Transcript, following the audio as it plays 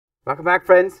Welcome back,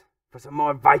 friends, for some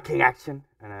more Viking action.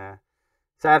 And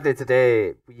sadly,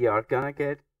 today we are gonna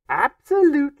get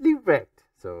absolutely wrecked.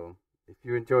 So, if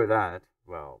you enjoy that,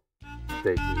 well,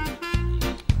 stay tuned.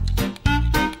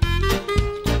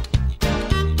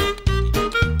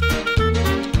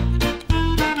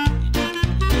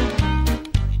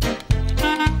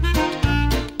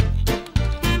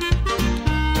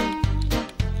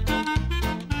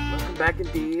 Welcome back,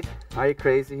 indeed. Are you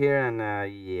crazy here? And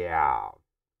yeah,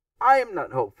 I am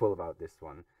not hopeful about this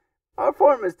one. Our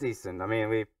form is decent. I mean,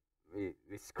 we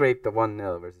scraped the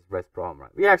 1-0 versus West Brom, right?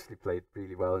 We actually played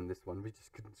really well in this one. We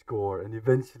just couldn't score, and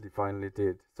eventually finally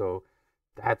did. So,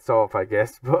 hats off, I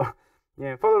guess. But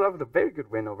yeah, followed up with a very good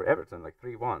win over Everton, like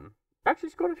 3-1. Actually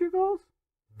scored a few goals.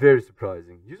 Very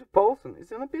surprising. Yusuf Poulsen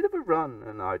is in a bit of a run,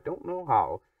 and I don't know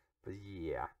how. But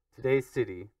yeah, today's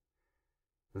City.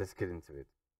 Let's get into it.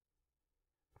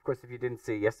 Of course, if you didn't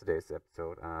see yesterday's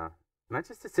episode,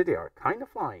 Manchester City are kind of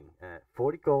flying.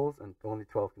 40 goals and only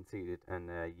 12 conceded. And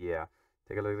yeah,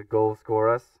 take a look at the goal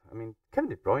scorers. I mean, Kevin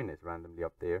De Bruyne is randomly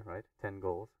up there, right? 10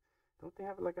 goals. Don't they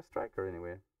have like a striker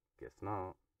anywhere? Guess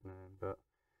not. But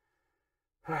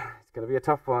it's going to be a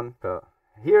tough one. But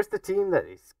here's the team that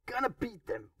is going to beat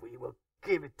them. We will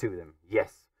give it to them.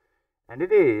 Yes. And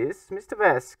it is Mr.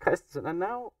 West, Christensen. And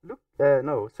now, look,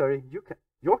 no, sorry,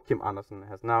 Joachim Andersen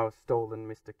has now stolen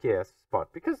Mr. Kjær's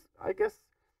spot. Because I guess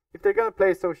if they're going to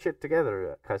play so shit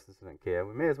together, Christensen and Kjær,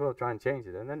 we may as well try and change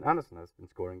it. And then Andersen has been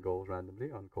scoring goals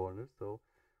randomly on corners. So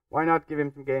why not give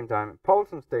him some game time? And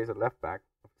Poulsen stays at left back.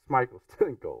 Schmeichel still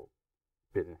in goal.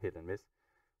 Bit hit and miss.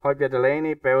 Højbjerg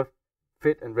Delaney both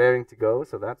fit and raring to go,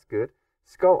 so that's good.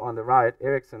 Sko on the right,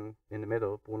 Eriksen in the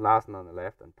middle, bruun-larsen on the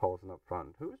left, and Poulsen up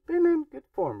front, who's been in good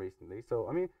form recently. So,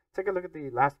 I mean, take a look at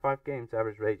the last 5 games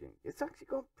average rating. It's actually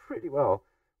gone pretty well,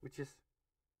 which is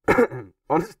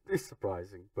honestly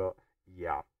surprising. But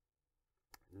yeah,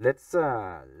 let's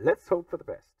hope for the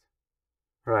best.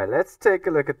 Right, let's take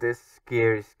a look at this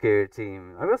scary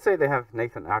team. I will say they have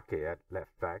Nathan Ake at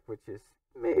left back, which is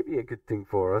maybe a good thing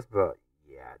for us, but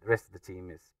yeah, the rest of the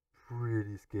team is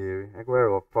pretty scary.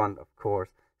 Aguero up front, of course.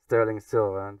 Sterling,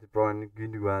 Silva, De Bruyne,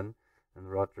 Gundogan, and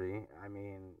Rodri. I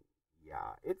mean,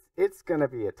 yeah, it's gonna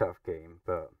be a tough game,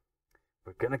 but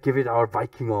we're gonna give it our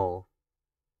Viking all.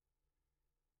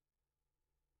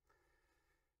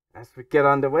 As we get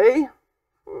underway,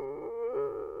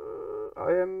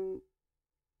 I'm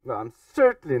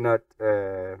certainly not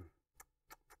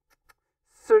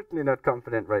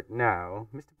confident right now.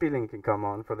 Mr. Billing can come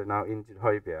on for the now injured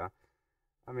Højbjerg.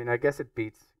 I mean, I guess it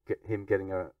beats him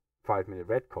getting a 5-minute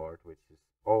red card, which is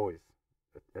always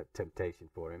a temptation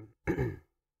for him.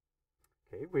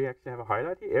 Okay, we actually have a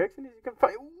highlight here. Eriksen, he can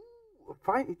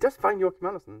find. He does find Joachim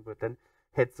Andersen, but then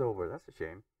heads over. That's a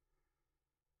shame.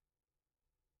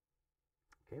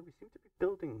 Okay, we seem to be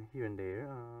building here and there.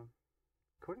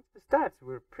 According to the stats,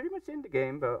 we're pretty much in the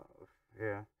game, but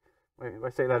yeah. I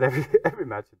say that every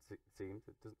match, it seems.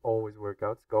 It doesn't always work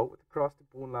out. Go with the cross to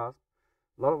bruun-larsen.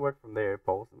 A lot of work from there.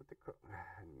 Poulsen with the cross.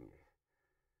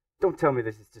 Don't tell me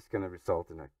this is just going to result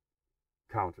in a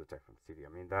counter-attack from City. I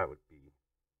mean, that would be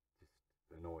just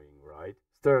annoying, right?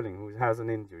 Sterling, who has an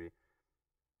injury,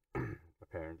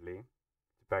 apparently.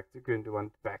 Back to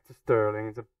Gundogan, back to Sterling.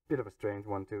 It's a bit of a strange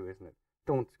one, too, isn't it?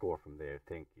 Don't score from there,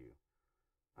 thank you.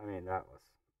 I mean, that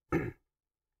was...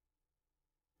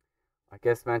 I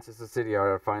guess Manchester City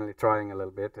are finally trying a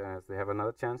little bit as they have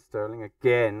another chance. Sterling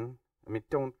again. I mean,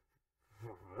 don't...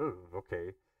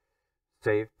 Okay.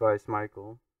 Saved by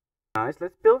Schmeichel. Nice.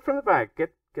 Let's build from the back.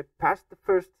 Get past the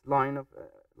first line of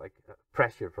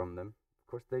pressure from them.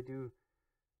 Of course, they do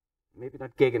maybe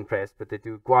not gegenpress, but they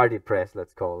do Guardi press.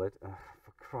 Let's call it.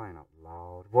 For crying out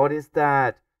loud! What is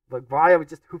that? Like, why are we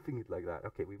just hoofing it like that?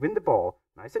 Okay, we win the ball.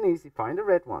 Nice and easy. Find a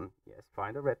red one. Yes,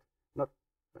 find a red. Not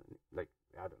like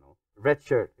I don't know. Red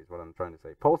shirt is what I'm trying to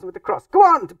say. Poulsen with the cross. Go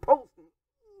on to Poulsen.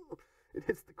 It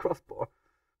hits the crossbar.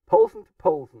 Poulsen to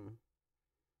Poulsen.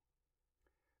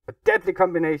 A deadly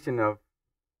combination of,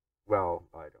 well,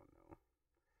 I don't know.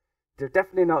 They're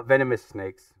definitely not venomous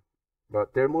snakes,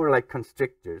 but they're more like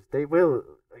constrictors. They will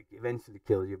eventually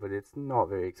kill you, but it's not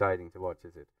very exciting to watch,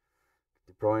 is it?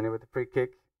 De Bruyne with the free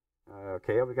kick.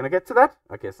 Okay, are we gonna get to that?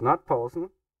 I guess not. Poulsen.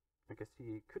 I guess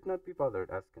he could not be bothered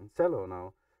as Cancelo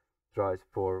now drives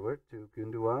forward to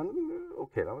Gundogan.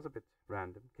 Okay, that was a bit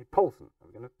random. Okay, Poulsen. Are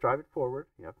we gonna drive it forward?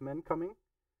 You have men coming.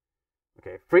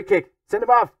 Okay, free kick. Send him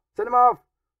off. Send him off.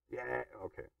 Yeah,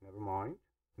 okay, never mind.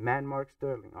 Man mark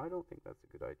Sterling. I don't think that's a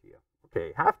good idea.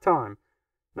 Okay, half time.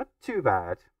 Not too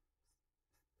bad.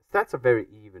 Stats are very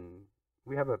even.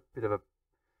 We have a bit of a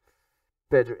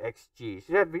better XG.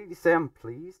 Should I really say I'm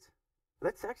pleased?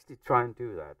 let's actually try and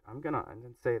do that. I'm gonna and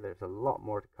then say there's a lot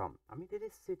more to come. I mean, it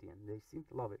is City, and they seem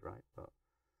to love it, right? But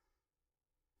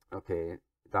okay,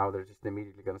 now they're just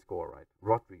immediately gonna score, right?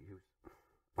 Rodri, who's,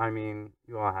 I mean,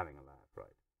 you are having a laugh,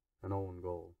 right? An own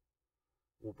goal.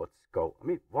 Oh, but go. I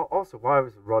mean, well, also, why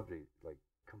was Rodri like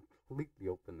completely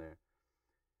open there?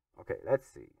 Okay, let's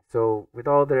see. So with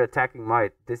all their attacking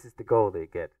might, this is the goal they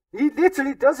get. He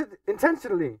literally does it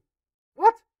intentionally.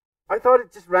 What? I thought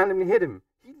it just randomly hit him.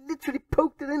 He literally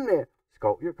poked it in there.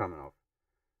 Skull, you're coming off.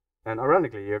 And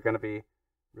ironically, you're going to be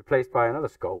replaced by another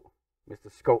Skull,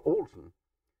 Mr. Skull Olsen,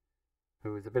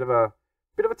 who is a bit of a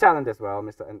talent as well,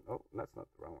 Mr. And oh, that's not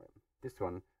the wrong way. This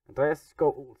one, Andreas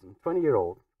Skull Olsen,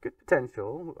 20-year-old, good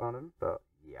potential on him, but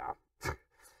yeah,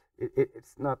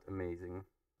 it's not amazing.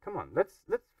 Come on, let's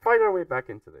fight our way back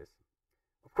into this.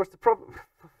 Of course, the problem.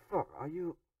 Fuck, are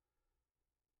you?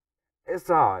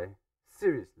 SI,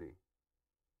 seriously?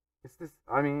 Is this?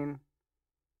 I mean,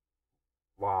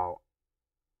 wow,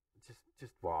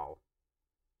 just wow.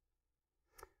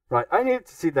 Right, I need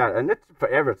to see that. I need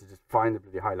forever to just find the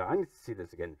bloody highlight. I need to see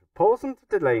this again. Poulsen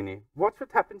to Delaney. Watch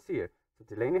what happens here. So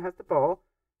Delaney has the ball,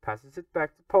 passes it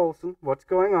back to Poulsen. What's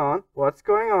going on? What's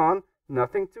going on?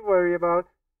 Nothing to worry about.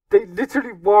 They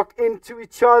literally walk into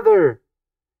each other.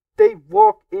 They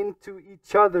walk into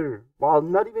each other while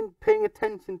not even paying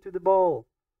attention to the ball.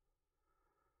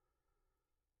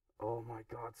 Oh my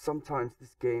god, sometimes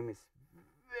this game is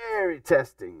very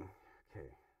testing. Okay.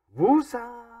 Wooza!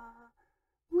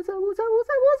 Wooza, wooza,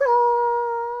 wooza, wooza!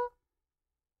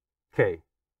 Okay.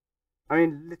 I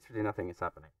mean, literally nothing is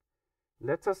happening.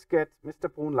 Let us get Mr.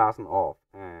 Bruun-Larsen off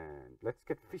and let's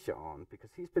get Fischer on because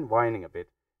he's been whining a bit.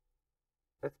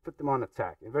 Let's put them on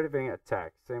attack. Inverting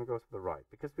attack. Same goes for the right.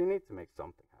 Because we need to make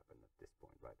something happen at this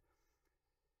point,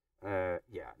 right?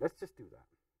 Yeah, let's just do that.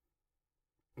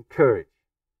 Encourage.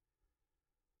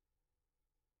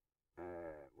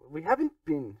 We haven't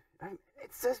been...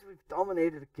 it says we've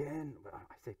dominated again. Well,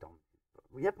 I say dominated. But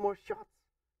we have more shots.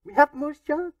 We have more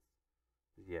shots.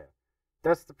 Yeah.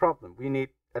 That's the problem. We need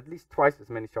at least twice as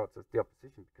many shots as the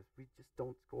opposition because we just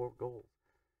don't score goals.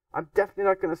 I'm definitely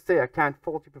not going to say I can't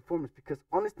fault your performance because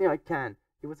honestly I can.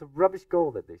 It was a rubbish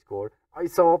goal that they scored. I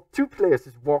saw two players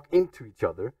just walk into each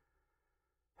other.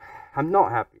 I'm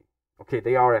not happy. Okay,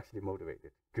 they are actually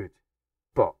motivated. Good.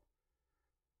 But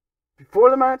before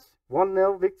the match,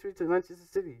 1-0 victory to Manchester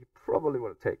City. You probably would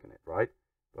have taken it, right?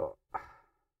 But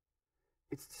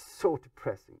it's so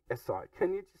depressing. SI,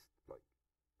 can you just like...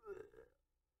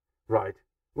 Right.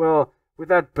 Well, with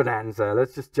that bonanza,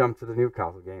 let's just jump to the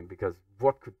Newcastle game because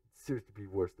what could seriously be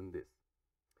worse than this?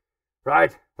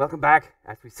 Right, welcome back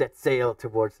as we set sail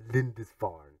towards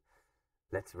Lindisfarne.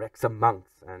 Let's wreck some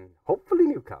monks and hopefully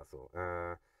Newcastle.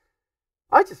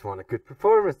 I just want a good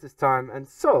performance this time, and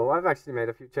so I've actually made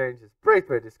a few changes.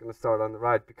 Braithwaite is going to start on the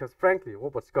right because, frankly,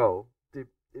 Go, the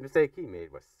mistake he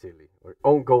made was silly. Or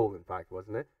own goal, in fact,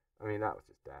 wasn't it? I mean, that was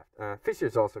just daft.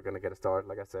 Fischer's also going to get a start,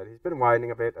 like I said. He's been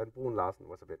whining a bit, and Bruun-Larsen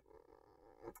was a bit...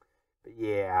 But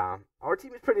yeah, our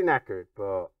team is pretty knackered,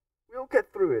 but we'll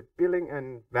get through it. Billing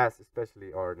and Vass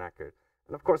especially are knackered.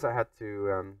 And of course I had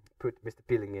to put Mr.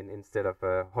 Billing in instead of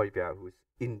Højbjerg, who's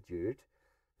injured.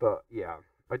 But yeah,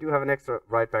 I do have an extra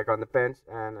right back on the bench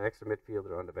and an extra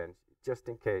midfielder on the bench, just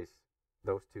in case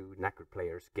those two knackered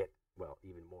players get, well,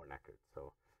 even more knackered.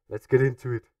 So let's get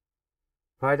into it.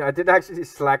 Right, I did actually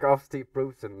slack off Steve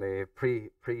Bruce in the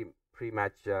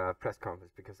pre-match press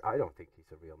conference because I don't think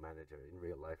he's a real manager in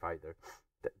real life either.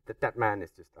 That man is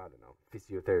just, I don't know,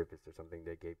 physiotherapist or something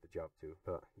they gave the job to.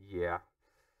 But yeah,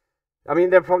 I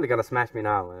mean, they're probably going to smash me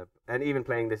now. And even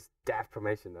playing this daft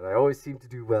formation that I always seem to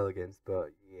do well against.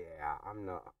 But yeah, I'm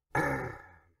not.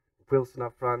 Wilson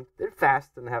up front. They're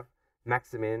fast and have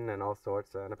Maximin and all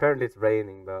sorts. And apparently it's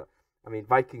raining. But I mean,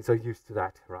 Vikings are used to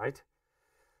that, right?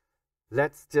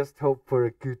 Let's just hope for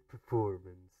a good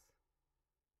performance.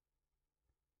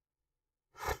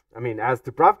 I mean, as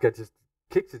Dubravka just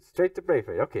kicks it straight to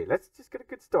Braithwaite. Okay, let's just get a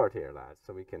good start here, lads,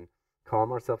 so we can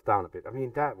calm ourselves down a bit. I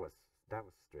mean, that was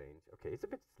strange. Okay, it's a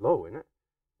bit slow, isn't it?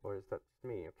 Or is that just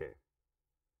me? Okay.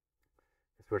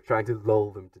 Because we're trying to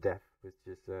lull them to death, which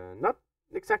is not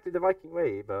exactly the Viking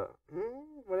way, but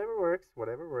whatever works,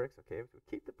 whatever works. Okay, so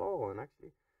keep the ball and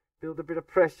actually build a bit of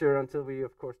pressure until we,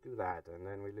 of course, do that. And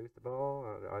then we lose the ball.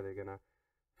 Are they going to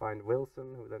find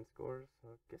Wilson, who then scores?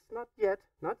 I guess not yet.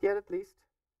 Not yet, at least.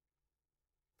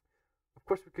 Of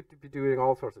course, we could be doing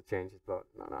all sorts of changes, but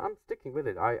no, I'm sticking with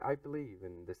it. I believe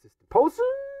in the system. Poulsen!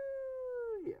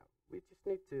 Yeah, we just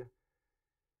need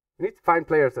to find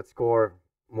players that score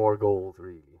more goals,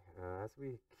 really. As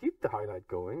we keep the highlight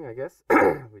going, I guess.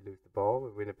 We lose the ball,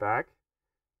 we win it back.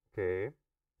 Okay.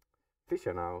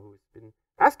 Fisher now, who's been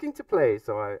asking to play,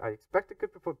 so I expect a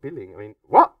good before billing. I mean,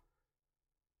 what?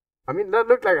 I mean, that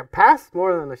looked like a pass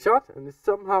more than a shot, and it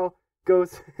somehow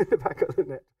goes in the back of the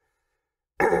net.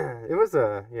 It was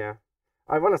a, yeah,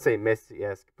 I want to say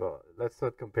Messi-esque, but let's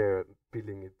not compare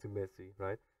billing it to Messi,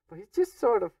 right? But he just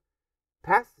sort of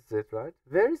passes it, right?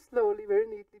 Very slowly, very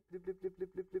neatly, blip, blip, blip,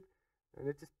 blip, blip, blip. And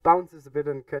it just bounces a bit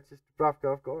and catches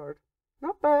Dubravka off guard.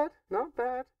 Not bad, not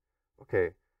bad.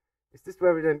 Okay, is this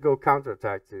where we then go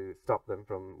counterattack to stop them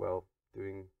from, well,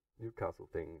 doing Newcastle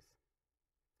things?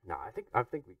 No, I think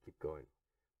we keep going.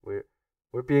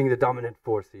 We're being the dominant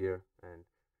force here, and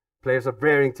players are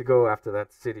raring to go after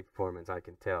that City performance. I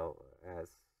can tell, as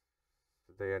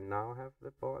they now have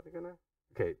the ball. They're gonna.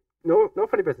 Okay, no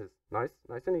funny business. Nice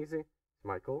and easy.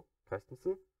 Michael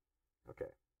Christensen.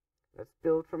 Okay, let's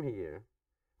build from here.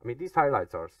 I mean, these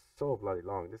highlights are so bloody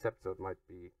long. This episode might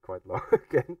be quite long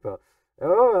again, but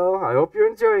oh well. I hope you're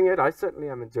enjoying it. I certainly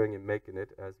am enjoying it, making it.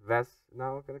 As Vas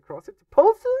now gonna cross it to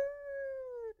Poulsen.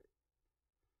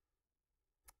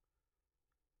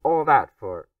 All that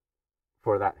for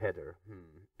that header.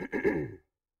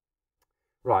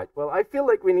 Right. Well, I feel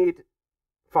like we need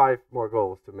 5 more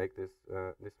goals to make this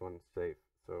this one safe.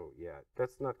 So yeah,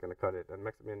 that's not gonna cut it. And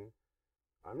Maximin,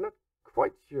 I'm not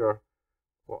quite sure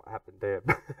what happened there,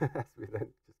 as we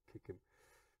then just kick him.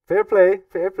 Fair play,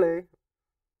 fair play.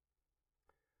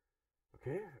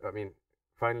 Okay. I mean,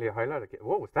 finally a highlight again.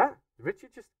 What was that? Did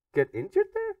Richard just get injured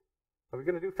there? Are we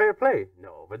gonna do fair play?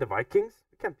 No, with the Vikings,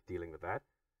 we can't be dealing with that.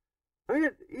 I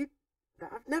mean,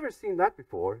 I've never seen that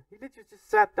before. He literally just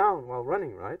sat down while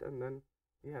running, right? And then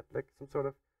he had like some sort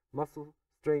of muscle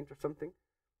strain or something.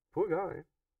 Poor guy.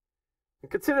 And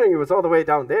considering it was all the way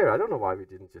down there, I don't know why we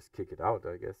didn't just kick it out,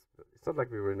 I guess. But it's not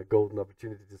like we were in a golden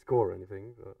opportunity to score or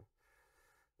anything. But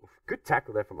good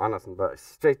tackle there from Andersen, but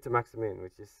straight to Maximin,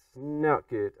 which is not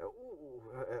good.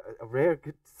 Ooh, a rare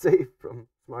good save from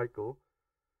Michael.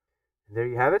 And there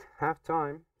you have it, half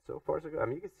time. So far so good. I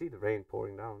mean, you can see the rain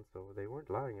pouring down, so they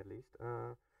weren't lying at least.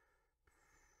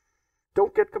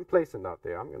 Don't get complacent out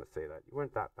there. I'm going to say that. You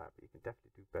weren't that bad, but you can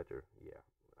definitely do better. Yeah,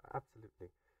 absolutely.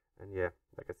 And yeah,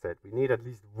 like I said, we need at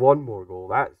least 1 more goal.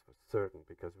 That is for certain,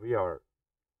 because we are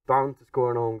bound to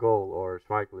score an own goal, or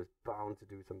Schmeichel is bound to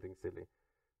do something silly.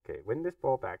 Okay, win this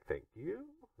ball back. Thank you.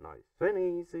 Nice and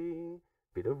easy.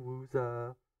 Bit of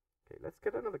wooza. Okay, let's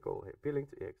get another goal here. Billing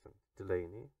to Eriksson.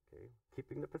 Delaney. Okay,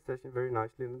 keeping the possession very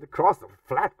nicely. And the cross, the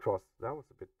flat cross. That was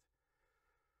a bit...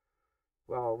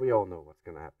 Well, we all know what's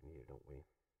going to happen here, don't we?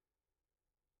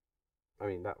 I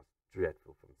mean, that was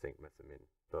dreadful from St. Maximin.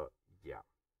 But, yeah.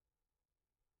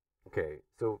 Okay,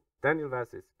 so Daniel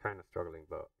Vas is kind of struggling,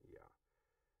 but, yeah.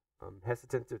 I'm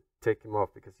hesitant to take him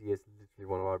off because he is literally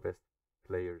one of our best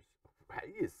players.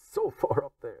 He is so far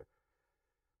up there.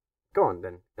 Go on,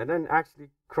 then. And then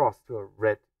actually cross to a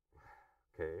red...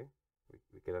 Okay.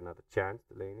 We get another chance,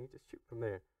 Delaney. Just shoot from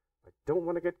there. I don't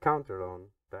want to get countered on.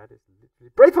 That is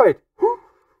literally... Braithwaite!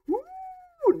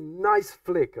 Nice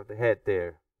flick of the head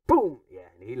there. Boom! Yeah,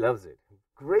 and he loves it.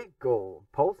 Great goal.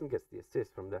 Poulsen gets the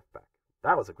assist from left back.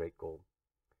 That was a great goal.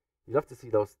 You love to see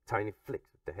those tiny flicks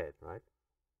with the head, right?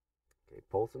 Okay,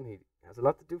 Poulsen, he has a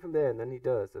lot to do from there, and then he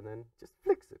does, and then just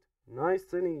flicks it.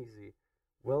 Nice and easy.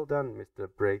 Well done, Mr.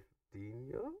 Braithwaite.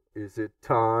 Is it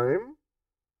time?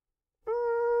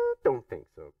 Don't think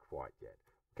so quite yet.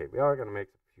 Okay, we are going to make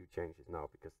a few changes now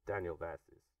because Daniel Vas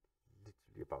is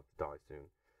literally about to die soon.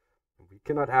 And we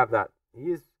cannot have that. He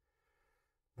is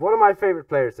one of my favorite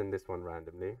players in this one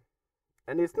randomly.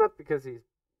 And it's not because he's,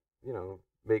 you know,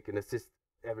 making assists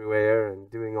everywhere and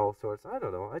doing all sorts. I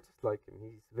don't know. I just like him.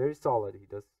 He's very solid. He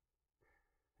does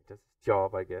his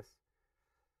job, I guess.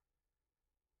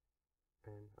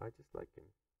 And I just like him.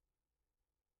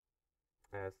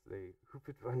 As the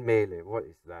Hoopit Van Mele, what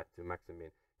is that to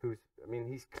Maximin? Who's, I mean,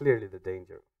 he's clearly the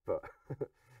danger, but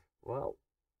well,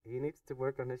 he needs to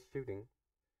work on his shooting.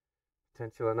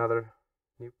 Potential another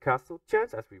Newcastle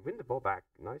chance as we win the ball back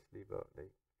nicely, but they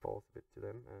falls a bit to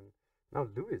them. And now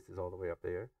Lewis is all the way up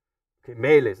there. Okay,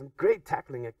 Mele, some great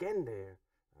tackling again there,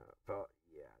 but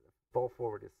yeah, the ball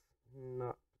forward is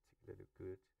not particularly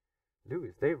good.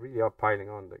 Lewis, they really are piling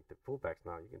on the fullbacks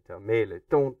now. You can tell Mele,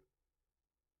 don't.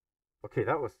 Okay,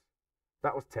 that was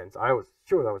tense. I was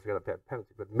sure that was going to be a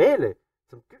penalty, but Mele,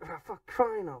 for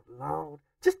crying out loud,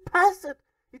 just pass it.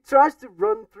 He tries to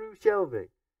run through Shelby.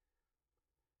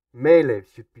 Mele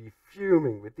should be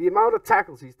fuming with the amount of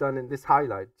tackles he's done in this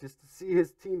highlight. Just to see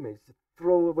his teammates just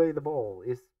throw away the ball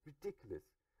is ridiculous.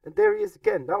 And there he is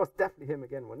again. That was definitely him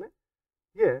again, wasn't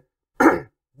it? Yeah.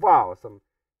 Wow, some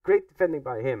great defending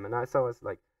by him. And I was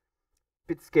like a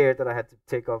bit scared that I had to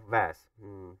take off Vas.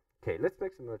 Okay, let's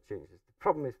make some more changes. The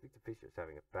problem is Victor Fischer is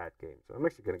having a bad game, so I'm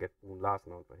actually going to get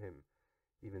bruun-larsen on for him,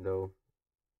 even though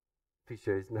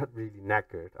Fischer is not really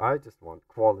knackered. I just want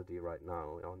quality right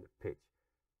now on the pitch,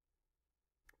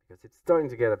 because it's starting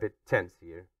to get a bit tense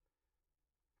here.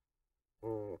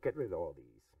 Get rid of all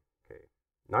these. Okay,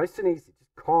 nice and easy.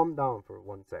 Just calm down for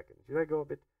 1 second. Should I go a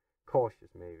bit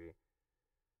cautious, maybe?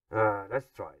 Let's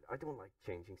try it. I don't like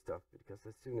changing stuff, because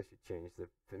as soon as you change the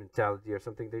mentality or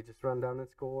something, they just run down and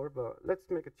score. But let's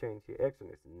make a change here.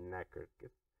 Eriksson is knackered.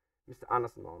 Get Mr.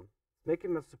 Anderson on. Make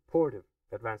him a supportive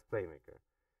advanced playmaker.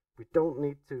 We don't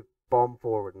need to bomb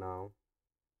forward now.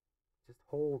 Just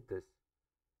hold this.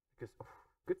 Because,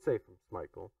 good save from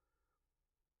Schmeichel.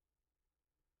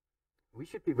 We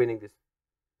should be winning this,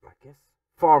 I guess,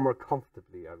 far more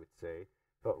comfortably, I would say.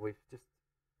 But we've just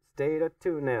stayed at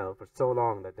 2-0 for so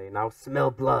long that they now smell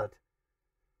blood.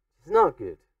 It's not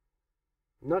good.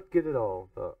 Not good at all.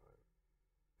 But,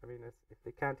 I mean, if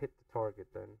they can't hit the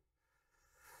target, then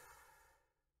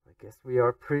I guess we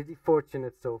are pretty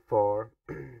fortunate so far.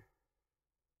 Okay,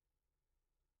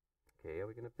 are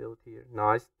we going to build here?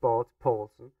 Nice ball to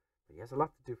Poulsen. He has a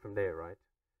lot to do from there, right?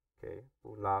 Okay,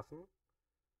 bruun-larsen.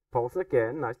 Poulsen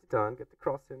again, nicely done. Get the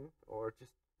cross in, or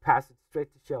just pass it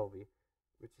straight to Shelby,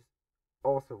 which is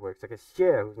also works. Like a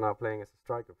Share, who's now playing as a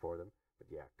striker for them. But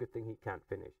yeah, good thing he can't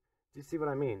finish. Do you see what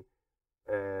I mean?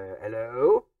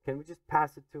 Hello? Can we just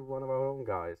pass it to one of our own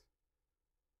guys?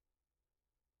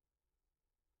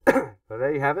 So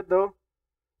there you have it, though.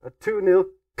 A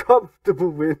 2-0 comfortable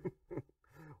win.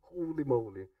 Holy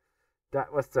moly.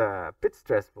 That was a bit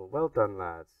stressful. Well done,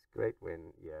 lads. Great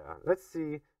win. Yeah. Let's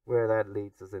see where that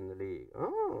leads us in the league.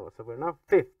 Oh, so we're now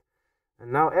 5th.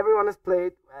 And now everyone has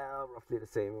played, well, roughly the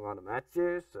same amount of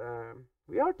matches.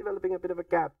 We are developing a bit of a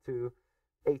gap to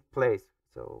 8th place.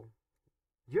 So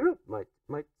Europe might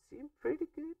seem pretty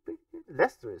good,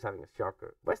 Leicester is having a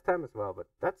shocker. West Ham as well, but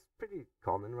that's pretty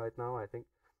common right now, I think.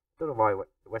 Don't know why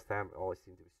West Ham always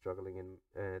seem to be struggling in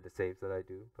the saves that I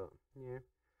do, but yeah.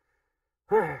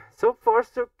 So far,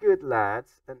 so good,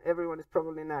 lads. And everyone is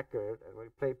probably knackered. And we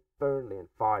play Burnley in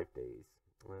 5 days.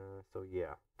 So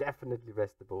yeah, definitely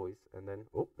rest the boys. And then,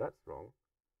 oh, that's wrong.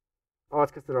 Oh,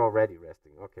 it's because they're already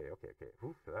resting. Okay.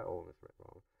 Oof, that almost went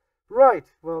wrong. Right.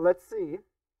 Well, let's see.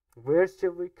 Where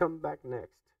shall we come back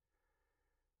next?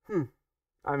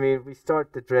 I mean, we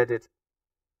start the dreaded,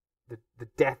 the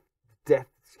death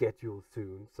schedule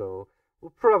soon. So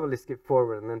we'll probably skip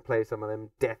forward and then play some of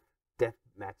them death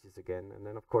matches again, and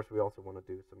then of course we also want to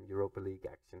do some Europa League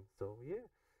action. So yeah,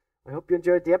 I hope you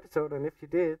enjoyed the episode, and if you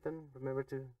did, then remember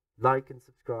to like and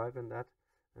subscribe and that,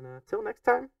 and till next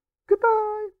time, goodbye.